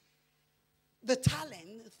the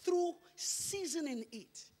talent through seasoning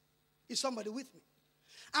it. Is somebody with me?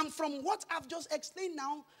 And from what I've just explained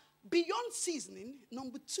now, beyond seasoning,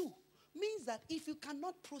 number 2, means that if you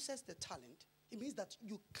cannot process the talent, it means that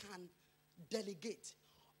you can delegate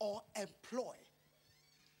or employ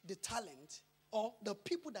the talent or the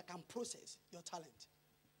people that can process your talent.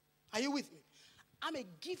 Are you with me? I'm a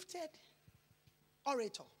gifted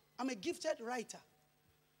orator. I'm a gifted writer.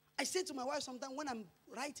 I say to my wife sometimes when I'm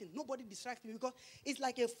writing, nobody distracts me because it's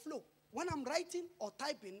like a flow. When I'm writing or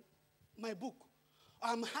typing my book, or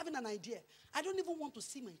I'm having an idea, I don't even want to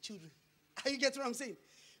see my children. You get what I'm saying?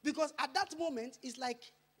 Because at that moment, it's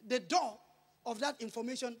like the door of that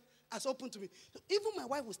information has opened to me. So even my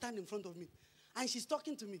wife will stand in front of me, and she's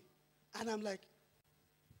talking to me, and I'm like,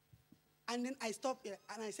 and then I stop here,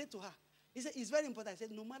 and I said to her, he said, it's very important. I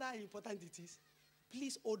said, no matter how important it is,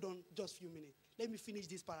 please hold on just a few minutes. Let me finish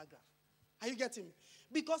this paragraph. Are you getting me?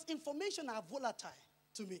 Because information are volatile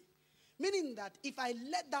to me. Meaning that if I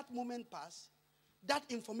let that moment pass, that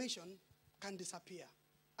information can disappear.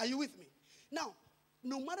 Are you with me? Now,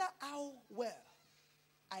 no matter how well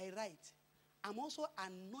I write, I'm also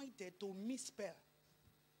anointed to misspell.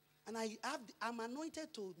 And I'm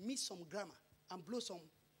anointed to miss some grammar and blow some.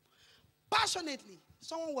 Passionately,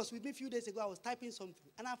 someone was with me a few days ago. I was typing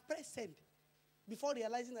something, and I pressed send. Before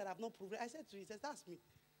realizing that I've not proved it, I said to him, he says, that's me.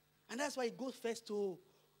 And that's why it goes first to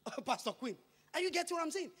Pastor Quinn. Are you getting what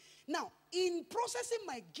I'm saying? Now, in processing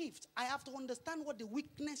my gift, I have to understand what the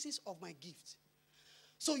weaknesses of my gift.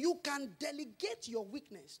 So you can delegate your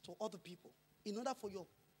weakness to other people in order for your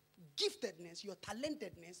giftedness, your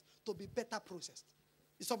talentedness to be better processed.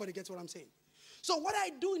 Is somebody gets what I'm saying? So what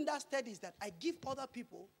I do in that study is that I give other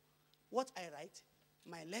people what I write,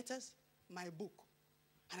 my letters, my book.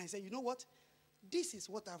 And I say, you know what? This is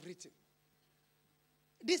what I've written.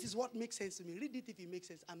 This is what makes sense to me. Read it if it makes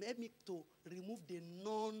sense. And help me to remove the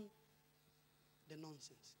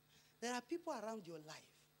nonsense. There are people around your life.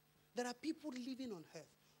 There are people living on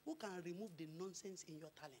earth who can remove the nonsense in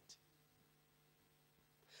your talent.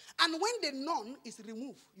 And when the none is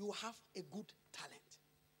removed, you have a good talent.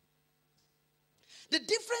 The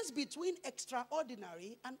difference between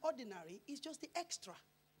extraordinary and ordinary is just the extra.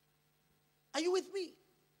 Are you with me?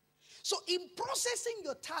 So in processing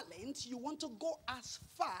your talent, you want to go as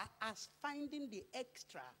far as finding the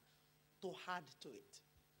extra to add to it.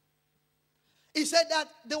 He said that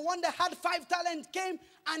the one that had 5 talents came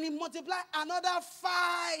and he multiplied another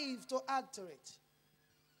 5 to add to it.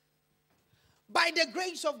 By the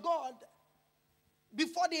grace of God,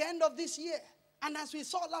 before the end of this year, and as we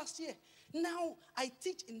saw last year, now I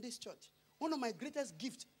teach in this church. One of my greatest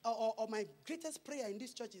gifts or my greatest prayer in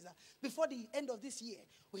this church is that before the end of this year,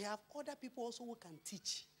 we have other people also who can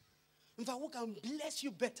teach. In fact, who can bless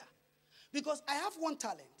you better. Because I have one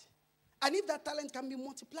talent. And if that talent can be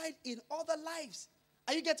multiplied in other lives.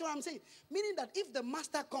 Are you getting what I'm saying? Meaning that if the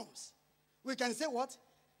master comes, we can say what?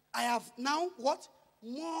 I have now what?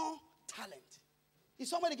 More talent. Is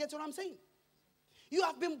somebody getting what I'm saying? You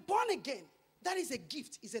have been born again. That is a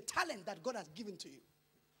gift. It's a talent that God has given to you.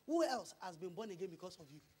 Who else has been born again because of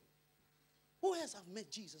you? Who else have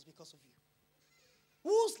met Jesus because of you?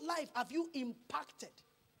 Whose life have you impacted?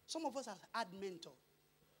 Some of us have had mentors.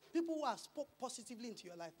 People who have spoke positively into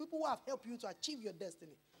your life. People who have helped you to achieve your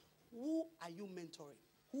destiny. Who are you mentoring?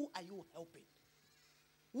 Who are you helping?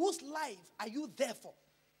 Whose life are you there for?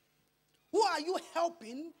 Who are you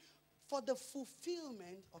helping for the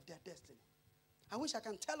fulfillment of their destiny? I wish I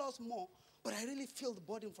can tell us more, but I really feel the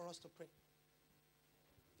burden for us to pray.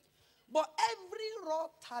 But every raw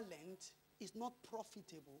talent is not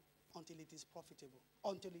profitable until it is profitable.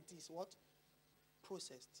 Until it is what?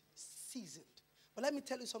 Processed, seasoned. But let me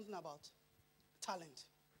tell you something about talent.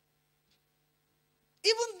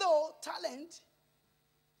 Even though talent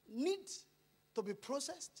needs to be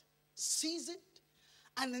processed, seasoned,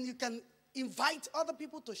 and then you can invite other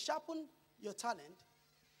people to sharpen your talent,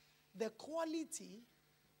 the quality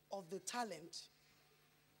of the talent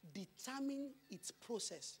determines its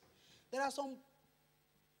process. There are some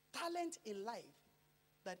talent in life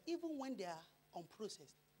that even when they are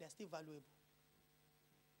unprocessed, they are still valuable.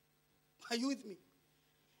 Are you with me?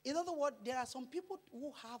 In other words, there are some people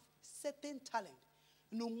who have certain talent.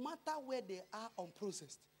 No matter where they are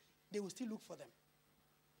unprocessed, they will still look for them.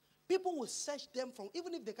 People will search them from,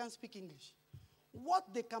 even if they can't speak English,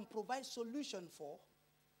 what they can provide solution for,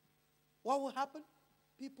 what will happen?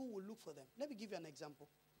 People will look for them. Let me give you an example.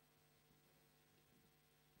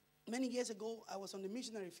 Many years ago, I was on the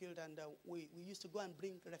missionary field, and we used to go and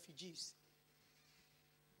bring refugees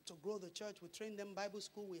to grow the church. We train them Bible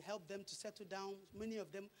school. We help them to settle down. Many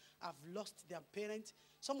of them have lost their parents.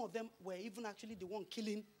 Some of them were even actually the one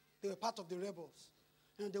killing. They were part of the rebels.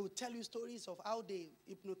 And they will tell you stories of how they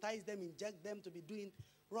hypnotize them, inject them to be doing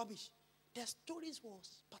rubbish. Their stories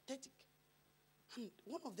was pathetic. And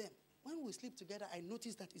one of them, when we sleep together, I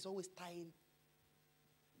noticed that he's always tying.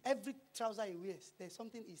 Every trouser he wears, there's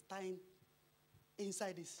something he's tying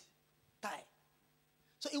inside his tie.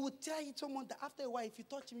 So it would tell someone that after a while, if you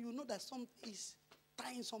touch him, you know that he's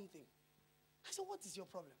tying something. I said, what is your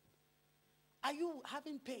problem? Are you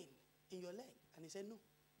having pain in your leg? And he said, no,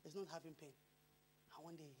 it's not having pain. And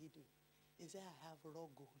one day he hit me. He said, I have raw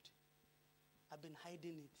gold. I've been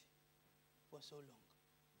hiding it for so long.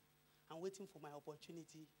 I'm waiting for my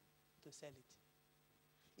opportunity to sell it.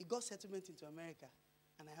 He got settlement into America.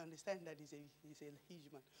 And I understand that he's a huge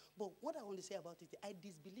man. But what I want to say about it, I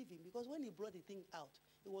disbelieve him because when he brought the thing out,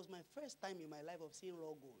 it was my first time in my life of seeing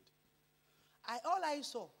raw gold. All I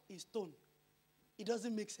saw is stone. It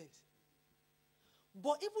doesn't make sense.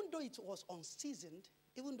 But even though it was unseasoned,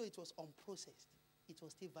 even though it was unprocessed, it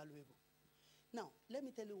was still valuable. Now, let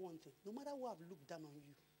me tell you one thing. No matter who have looked down on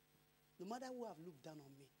you, no matter who have looked down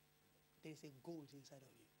on me, there is a gold inside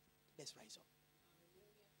of you. Let's rise up.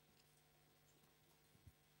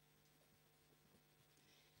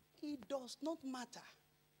 It does not matter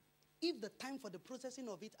if the time for the processing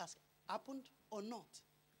of it has happened or not.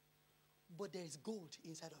 But there is gold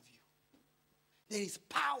inside of you. There is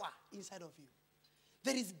power inside of you.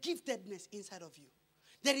 There is giftedness inside of you.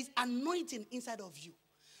 There is anointing inside of you.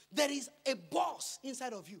 There is a boss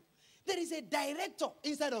inside of you. There is a director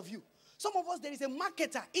inside of you. Some of us, there is a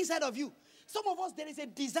marketer inside of you. Some of us, there is a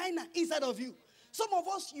designer inside of you. Some of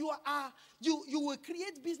us, you will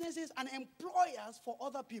create businesses and employers for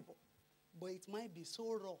other people. But it might be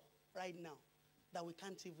so raw right now that we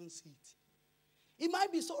can't even see it. It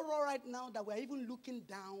might be so raw right now that we're even looking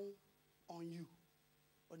down on you.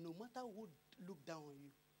 But no matter who look down on you,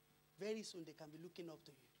 very soon they can be looking up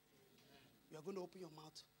to you. You are going to open your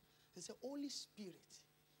mouth and say, Holy Spirit,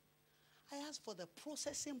 I ask for the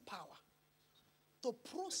processing power to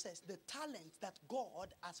process the talent that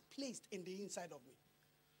God has placed in the inside of me.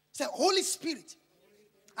 Say, Holy Spirit,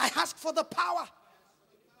 I ask for the power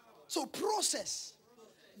to process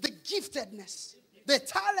the giftedness, the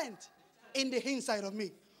talent in the inside of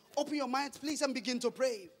me. Open your minds, please, and begin to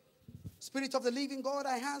pray. Spirit of the living God,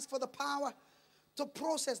 I ask for the power to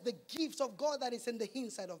process the gifts of God that is in the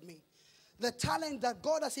inside of me. The talent that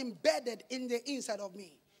God has embedded in the inside of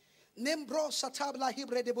me. Nembro satabla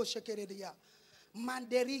hibre debo shekeredia.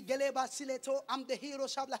 Manderi geleba sileto am the hero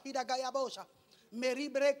shabla hida gayabosha.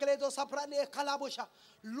 Meribre kledo saprane kalabosha.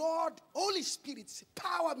 Lord, Holy Spirit,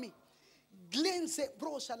 power me. Glense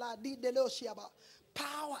broshala di deloshiaba.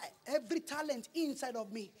 Power every talent inside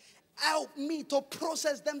of me. Help me to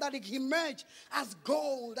process them that it emerge as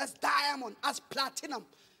gold, as diamond, as platinum.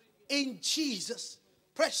 In Jesus'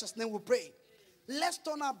 precious name we pray. Let's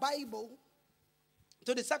turn our Bible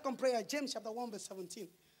to the second prayer, James chapter 1 verse 17.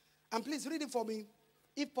 And please read it for me,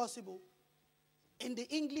 if possible, in the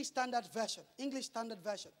English Standard Version. English Standard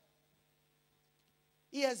Version.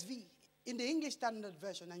 ESV. In the English Standard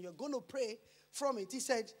Version. And you're going to pray from it. He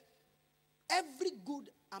said, every good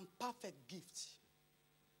and perfect gift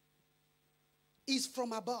is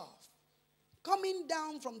from above, coming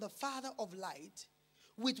down from the Father of light,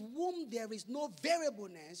 with whom there is no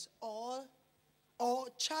variableness or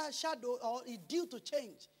shadow or is due to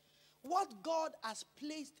change. What God has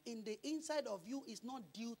placed in the inside of you is not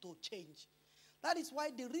due to change. That is why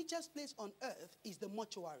the richest place on earth is the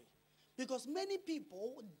mortuary. Because many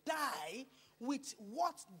people die with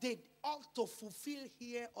what they ought to fulfill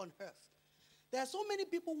here on earth. There are so many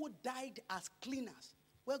people who died as cleaners,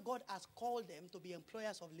 where God has called them to be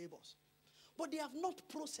employers of labors. But they have not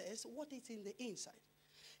processed what is in the inside.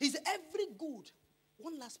 Is every good.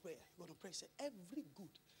 One last prayer. I'm going to pray. Say, every good.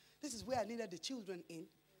 This is where I needed the children in.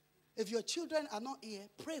 If your children are not here,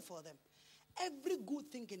 pray for them. Every good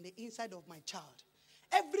thing in the inside of my child,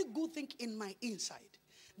 every good thing in my inside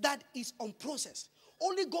that is unprocessed,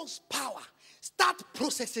 Holy Ghost power, start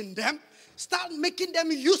processing them. Start making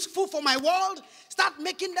them useful for my world. Start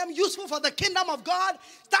making them useful for the kingdom of God.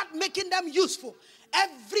 Start making them useful.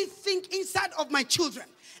 Everything inside of my children,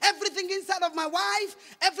 everything inside of my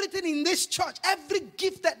wife, everything in this church, every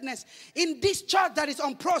giftedness in this church that is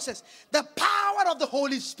unprocessed, the power of the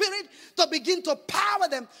Holy Spirit to begin to power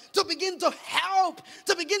them, to begin to help,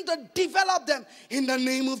 to begin to develop them in the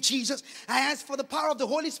name of Jesus. I ask for the power of the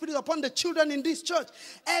Holy Spirit upon the children in this church.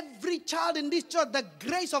 Every child in this church, the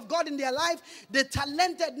grace of God in their life, the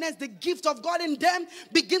talentedness, the gift of God in them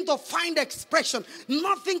begin to find expression.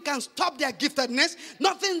 Nothing can stop their giftedness.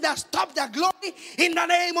 Nothing that stop their glory in the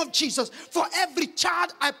name name of Jesus, for every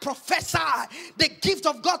child I prophesy the gift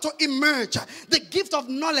of God to emerge, the gift of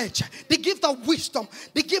knowledge, the gift of wisdom,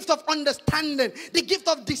 the gift of understanding, the gift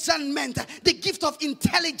of discernment, the gift of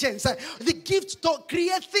intelligence, the gift to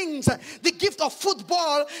create things, the gift of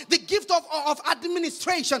football, the gift of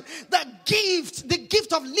administration, the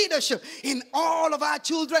gift of leadership in all of our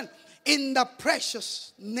children. In the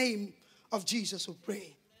precious name of Jesus we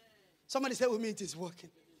pray. Somebody say with me, it is working.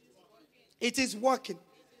 It is working.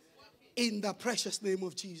 In the precious name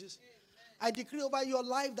of Jesus. I decree over your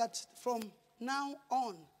life that from now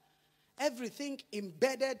on, everything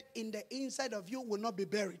embedded in the inside of you will not be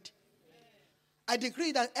buried. I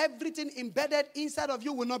decree that everything embedded inside of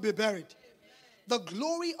you will not be buried. The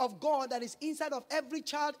glory of God that is inside of every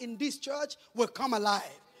child in this church will come alive.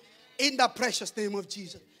 In the precious name of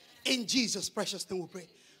Jesus. In Jesus' precious name we pray.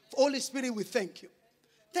 Holy Spirit, we thank you.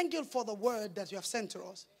 Thank you for the word that you have sent to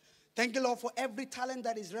us. Thank you, Lord, for every talent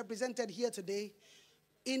that is represented here today.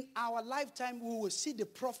 In our lifetime, we will see the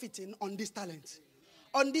profiting on this talent,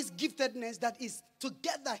 on this giftedness that is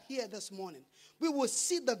together here this morning. We will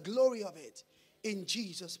see the glory of it in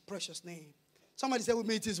Jesus' precious name. Somebody say with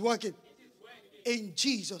me, it is working. In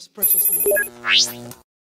Jesus' precious name.